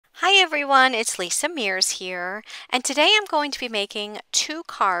Hi everyone, it's Lisa Mears here, and today I'm going to be making two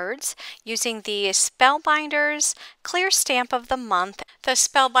cards using the Spellbinders Clear Stamp of the Month, the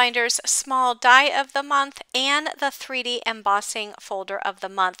Spellbinders Small Die of the Month, and the 3D Embossing Folder of the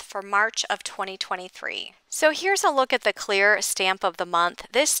Month for March of 2023. So here's a look at the Clear Stamp of the Month.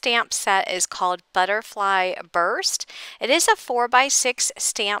 This stamp set is called Butterfly Burst. It is a 4x6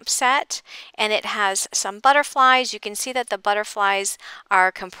 stamp set, and it has some butterflies. You can see that the butterflies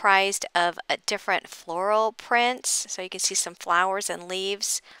are comprised of different floral prints. So you can see some flowers and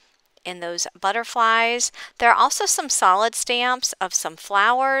leaves in those butterflies. There are also some solid stamps of some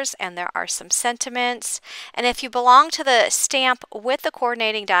flowers, and there are some sentiments. And if you belong to the stamp with the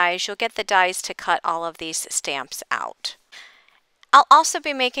coordinating dies, you'll get the dies to cut all of these stamps out. I'll also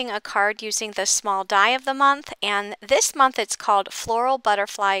be making a card using the small die of the month, and this month it's called Floral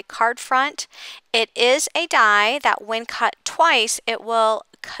Butterfly Cardfront. It is a die that when cut twice, it will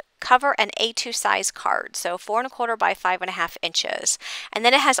cover an A2 size card, so 4 1/4 by 5.5 inches. And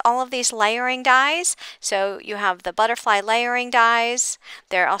then it has all of these layering dies. So you have the butterfly layering dies.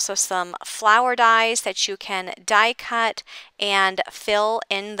 There are also some flower dies that you can die cut and fill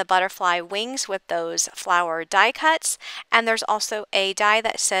in the butterfly wings with those flower die cuts. And there's also a die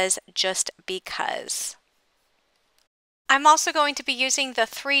that says just because. I'm also going to be using the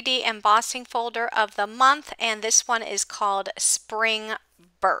 3D embossing folder of the month, and this one is called Spring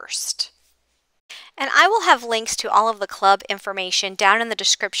Burst. And I will have links to all of the club information down in the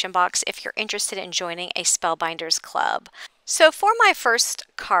description box if you're interested in joining a Spellbinders club. So for my first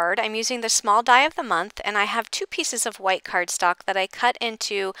card, I'm using the small die of the month, and I have two pieces of white cardstock that I cut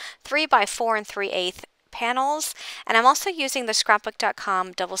into 3x4 3/8 panels, and I'm also using the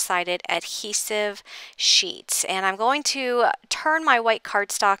Scrapbookcom double-sided adhesive sheets, and I'm going to turn my white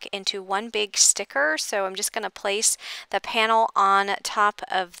cardstock into one big sticker. So I'm just going to place the panel on top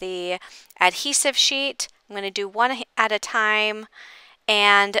of the adhesive sheet. I'm going to do one at a time,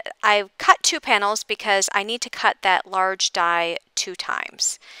 and I've cut two panels because I need to cut that large die 2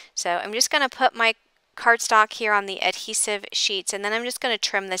 times. So I'm just going to put my cardstock here on the adhesive sheets, and then I'm just going to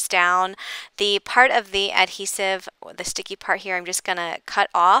trim this down. The part of the adhesive, the sticky part here, I'm just going to cut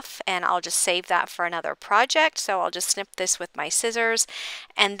off, and I'll just save that for another project. So I'll just snip this with my scissors,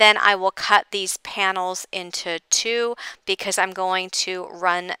 and then I will cut these panels into 2 because I'm going to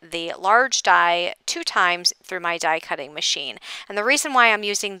run the large die 2 times through my die cutting machine. And the reason why I'm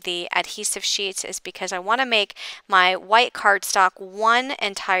using the adhesive sheets is because I want to make my white cardstock one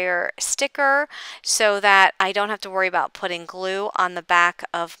entire sticker, so that I don't have to worry about putting glue on the back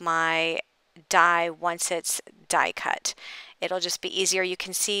of my die once it's die cut. It'll just be easier. You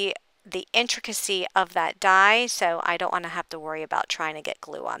can see the intricacy of that die, so I don't want to have to worry about trying to get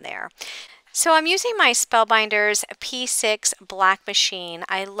glue on there. So I'm using my Spellbinders P6 black machine.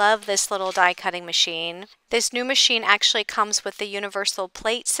 I love this little die cutting machine. This new machine actually comes with the universal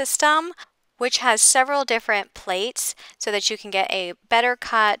plate system, which has several different plates so that you can get a better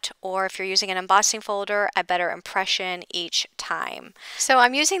cut, or if you're using an embossing folder, a better impression each time. So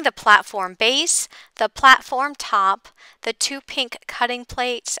I'm using the platform base, the platform top, the 2 pink cutting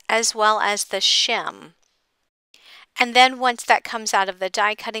plates, as well as the shim. And then once that comes out of the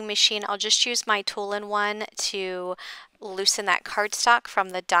die cutting machine, I'll just use my Tool and One to loosen that cardstock from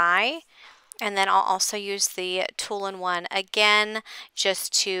the die. And then I'll also use the Tool and One again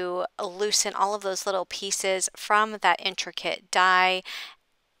just to loosen all of those little pieces from that intricate die.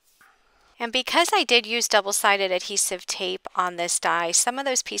 And because I did use double-sided adhesive tape on this die, some of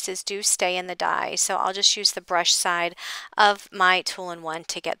those pieces do stay in the die. So I'll just use the brush side of my Tool and One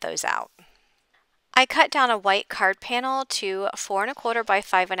to get those out. I cut down a white card panel to 4 1/4 by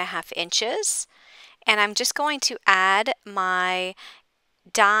 5.5 inches. And I'm just going to add my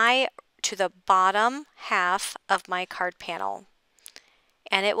die to the bottom half of my card panel,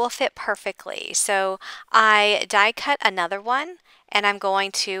 and it will fit perfectly. So I die cut another one, and I'm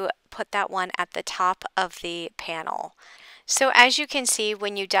going to put that one at the top of the panel. So as you can see,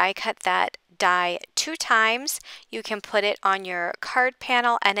 when you die cut that die 2 times, you can put it on your card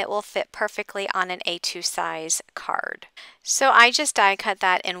panel and it will fit perfectly on an A2 size card. So I just die cut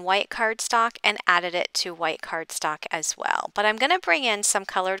that in white cardstock and added it to white cardstock as well. But I'm going to bring in some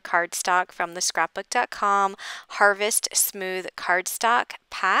colored cardstock from the Scrapbookcom Harvest Smooth Cardstock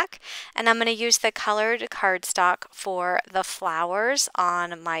pack, and I'm going to use the colored cardstock for the flowers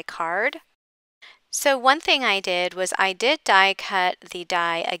on my card. So one thing I did was I did die cut the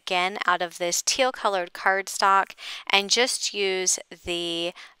die again out of this teal colored cardstock and just use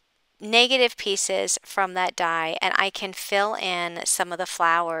the negative pieces from that die, and I can fill in some of the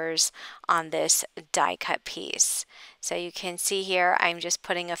flowers on this die cut piece. So you can see here, I'm just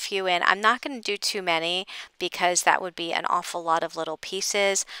putting a few in. I'm not going to do too many because that would be an awful lot of little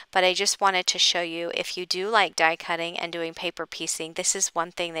pieces, but I just wanted to show you, if you do like die cutting and doing paper piecing, this is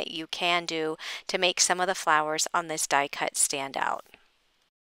one thing that you can do to make some of the flowers on this die cut stand out.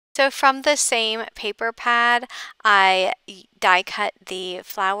 So from the same paper pad, I die cut the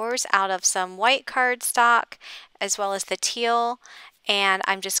flowers out of some white cardstock as well as the teal, and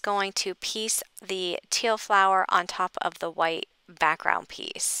I'm just going to piece the teal flower on top of the white background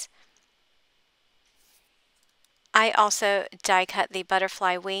piece. I also die cut the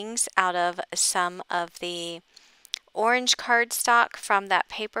butterfly wings out of some of the orange cardstock from that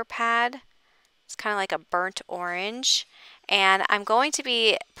paper pad. It's kind of like a burnt orange. And I'm going to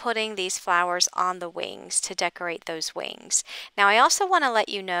be putting these flowers on the wings to decorate those wings. Now I also want to let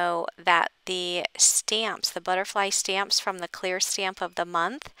you know that the stamps, the butterfly stamps from the clear stamp of the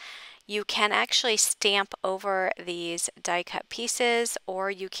month, you can actually stamp over these die cut pieces, or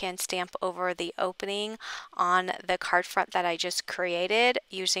you can stamp over the opening on the card front that I just created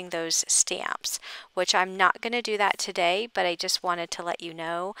using those stamps, which I'm not going to do that today, but I just wanted to let you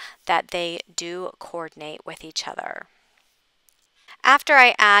know that they do coordinate with each other. After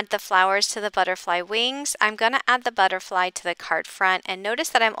I add the flowers to the butterfly wings, I'm going to add the butterfly to the card front, and notice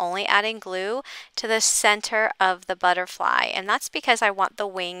that I'm only adding glue to the center of the butterfly, and that's because I want the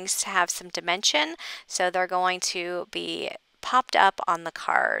wings to have some dimension, so they're going to be popped up on the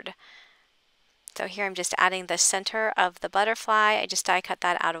card. So here I'm just adding the center of the butterfly. I just die cut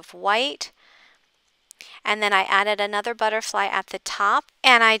that out of white. And then I added another butterfly at the top,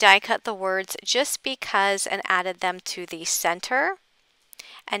 and I die cut the words just because and added them to the center.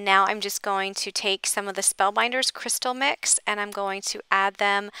 And now I'm just going to take some of the Spellbinders Crystal mix and I'm going to add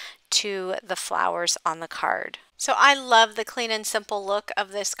them to the flowers on the card. So I love the clean and simple look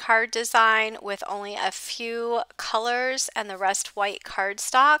of this card design with only a few colors and the rest white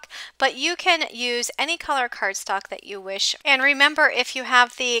cardstock, but you can use any color cardstock that you wish. And remember, if you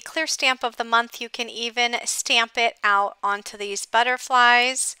have the clear stamp of the month, you can even stamp it out onto these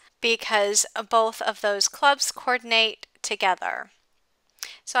butterflies because both of those clubs coordinate together.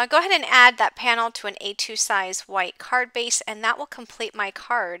 So I'll go ahead and add that panel to an A2 size white card base, and that will complete my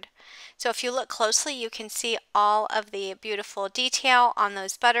card. So if you look closely, you can see all of the beautiful detail on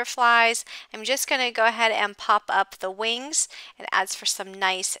those butterflies. I'm just going to go ahead and pop up the wings. It adds for some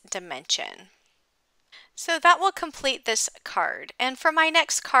nice dimension. So that will complete this card. And for my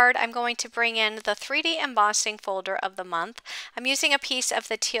next card, I'm going to bring in the 3D embossing folder of the month. I'm using a piece of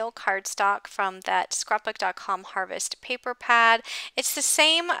the teal cardstock from that Scrapbookcom Harvest paper pad. It's the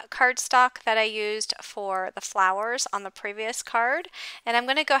same cardstock that I used for the flowers on the previous card. And I'm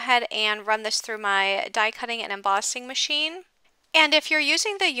going to go ahead and run this through my die cutting and embossing machine. And if you're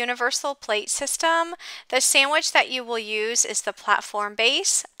using the universal plate system, the sandwich that you will use is the platform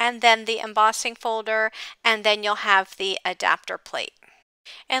base, and then the embossing folder, and then you'll have the adapter plate.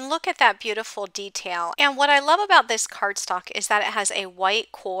 And look at that beautiful detail. And what I love about this cardstock is that it has a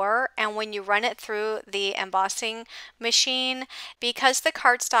white core, and when you run it through the embossing machine, because the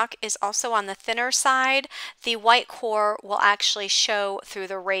cardstock is also on the thinner side, the white core will actually show through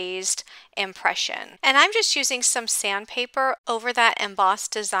the raised impression. And I'm just using some sandpaper over that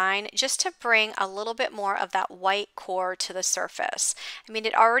embossed design just to bring a little bit more of that white core to the surface. I mean,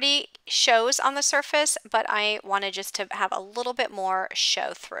 it already shows on the surface, but I wanted just to have a little bit more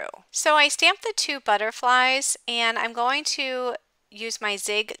show through. So I stamped the two butterflies, and I'm going to use my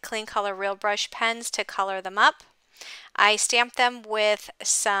Zig Clean Color Real Brush pens to color them up. I stamped them with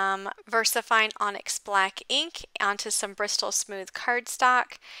some Versafine Onyx black ink onto some Bristol Smooth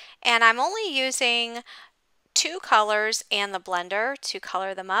Cardstock, and I'm only using two colors and the blender to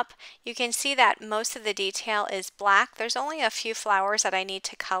color them up. You can see that most of the detail is black. There's only a few flowers that I need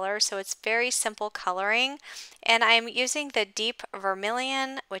to color, so it's very simple coloring. And I'm using the deep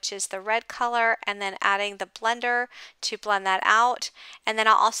Vermillion, which is the red color, and then adding the blender to blend that out. And then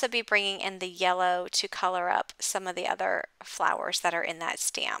I'll also be bringing in the yellow to color up some of the other flowers that are in that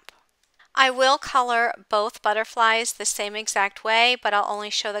stamp. I will color both butterflies the same exact way, but I'll only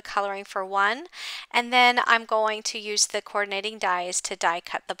show the coloring for one. And then I'm going to use the coordinating dies to die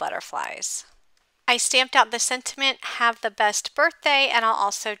cut the butterflies. I stamped out the sentiment, "Have the best birthday," and I'll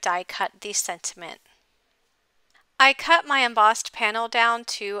also die cut the sentiment. I cut my embossed panel down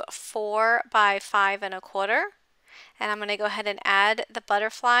to 4 by 5 1/4, and I'm going to go ahead and add the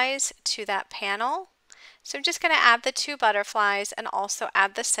butterflies to that panel. So I'm just going to add the two butterflies and also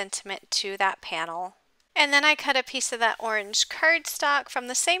add the sentiment to that panel. And then I cut a piece of that orange cardstock from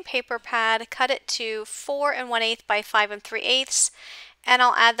the same paper pad, cut it to 4 1/8 by 5 3/8, and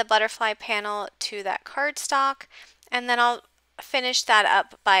I'll add the butterfly panel to that cardstock. And then I'll finish that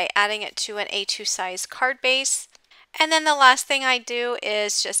up by adding it to an A2 size card base. And then the last thing I do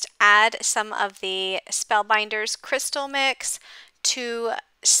is just add some of the Spellbinders Crystal mix to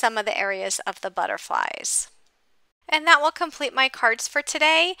some of the areas of the butterflies. And that will complete my cards for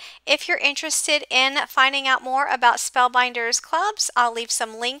today. If you're interested in finding out more about Spellbinders clubs, I'll leave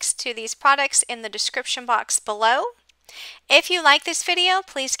some links to these products in the description box below. If you like this video,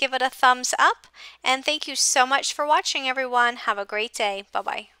 please give it a thumbs up. And thank you so much for watching, everyone. Have a great day.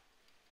 Bye-bye.